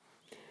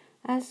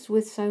As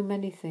with so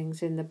many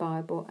things in the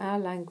Bible, our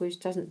language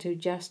doesn't do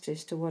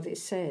justice to what it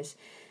says.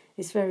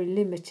 It's very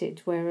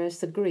limited, whereas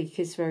the Greek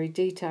is very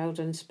detailed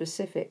and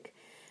specific.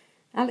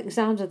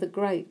 Alexander the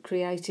Great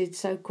created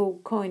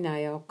so-called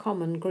Koine, or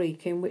Common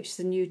Greek, in which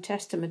the New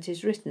Testament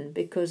is written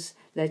because,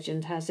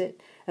 legend has it,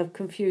 of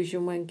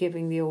confusion when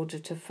giving the order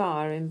to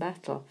fire in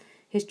battle.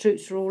 His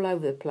troops were all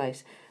over the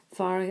place,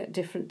 firing at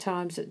different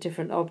times at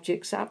different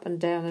objects, up and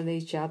down on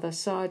each other,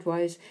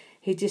 sideways.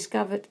 He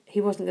discovered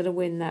he wasn't going to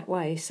win that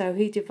way, so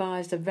he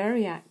devised a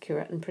very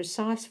accurate and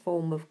precise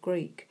form of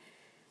Greek.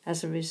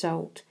 As a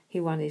result, he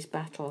won his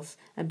battles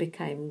and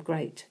became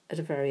great at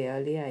a very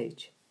early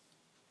age.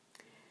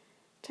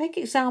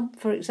 Take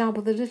for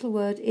example the little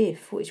word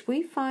if, which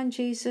we find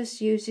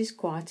Jesus uses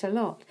quite a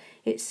lot.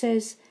 It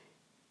says,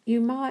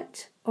 you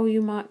might or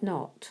you might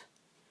not.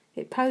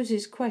 It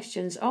poses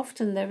questions.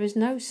 Often there is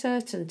no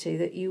certainty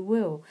that you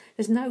will.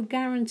 There's no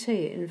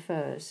guarantee, it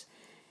infers.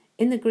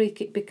 In the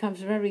Greek it becomes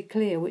very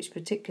clear which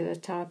particular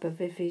type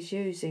of if he's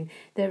using.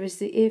 There is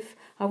the if,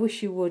 I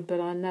wish you would, but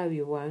I know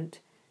you won't.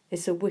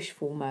 It's a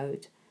wishful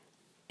mode.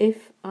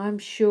 If, I'm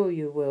sure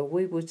you will,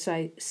 we would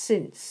say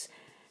since.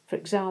 For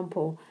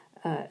example,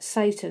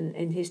 Satan,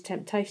 in his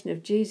temptation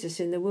of Jesus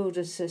in the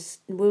wilderness,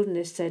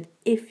 said,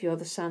 if you're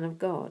the Son of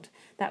God.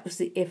 That was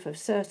the if of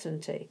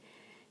certainty.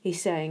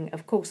 He's saying,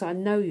 of course, I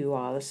know you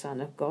are the Son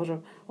of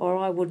God, or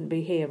I wouldn't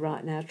be here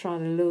right now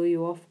trying to lure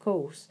you off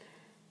course.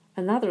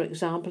 Another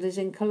example is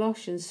in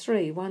Colossians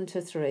 3,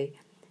 1-3.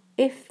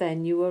 If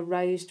then you were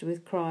raised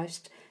with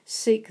Christ,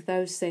 seek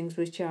those things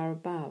which are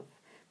above.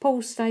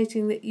 Paul's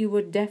stating that you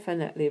were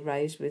definitely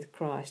raised with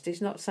Christ.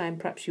 He's not saying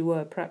perhaps you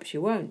were, perhaps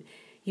you won't.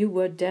 You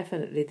were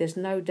definitely, there's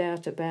no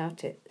doubt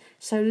about it.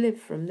 So live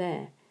from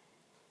there.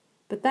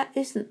 But that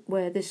isn't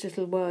where this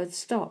little word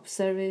stops.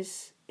 There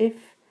is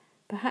if,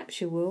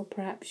 perhaps you will,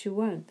 perhaps you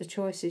won't. The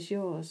choice is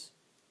yours.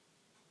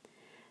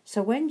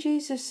 So when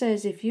Jesus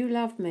says, if you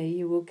love me,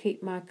 you will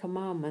keep my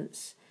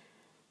commandments,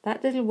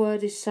 that little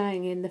word is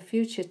saying in the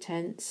future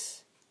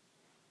tense,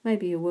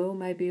 maybe you will,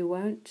 maybe you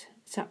won't.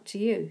 It's up to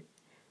you.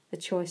 The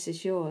choice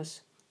is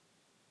yours.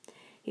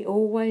 He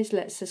always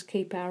lets us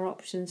keep our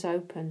options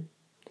open.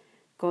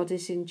 God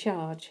is in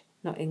charge,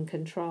 not in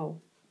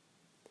control.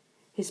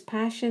 His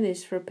passion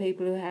is for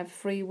people who have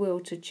free will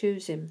to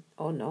choose him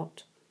or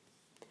not,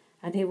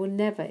 and he will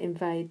never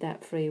invade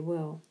that free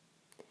will.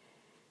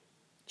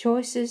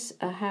 Choices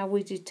are how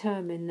we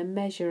determine the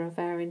measure of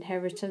our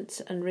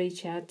inheritance and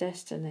reach our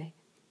destiny.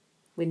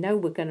 We know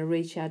we're going to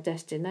reach our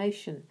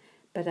destination,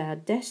 but our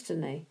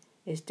destiny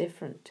is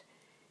different.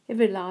 It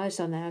relies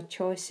on our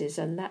choices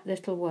and that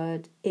little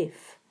word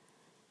if,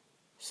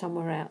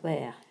 somewhere out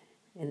there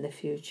in the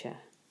future.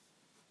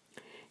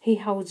 He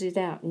holds it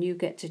out and you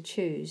get to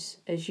choose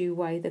as you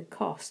weigh the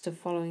cost of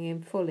following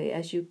him fully,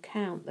 as you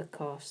count the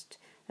cost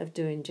of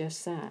doing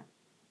just that.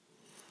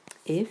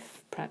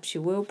 If, perhaps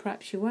you will,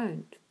 perhaps you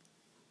won't.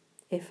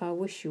 If, I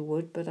wish you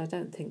would, but I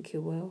don't think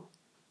you will.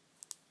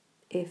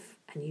 If,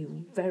 and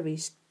you very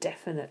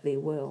definitely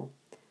will.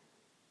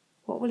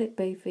 What will it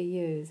be for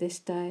you this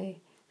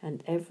day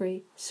and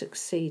every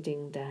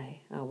succeeding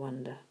day, I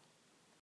wonder?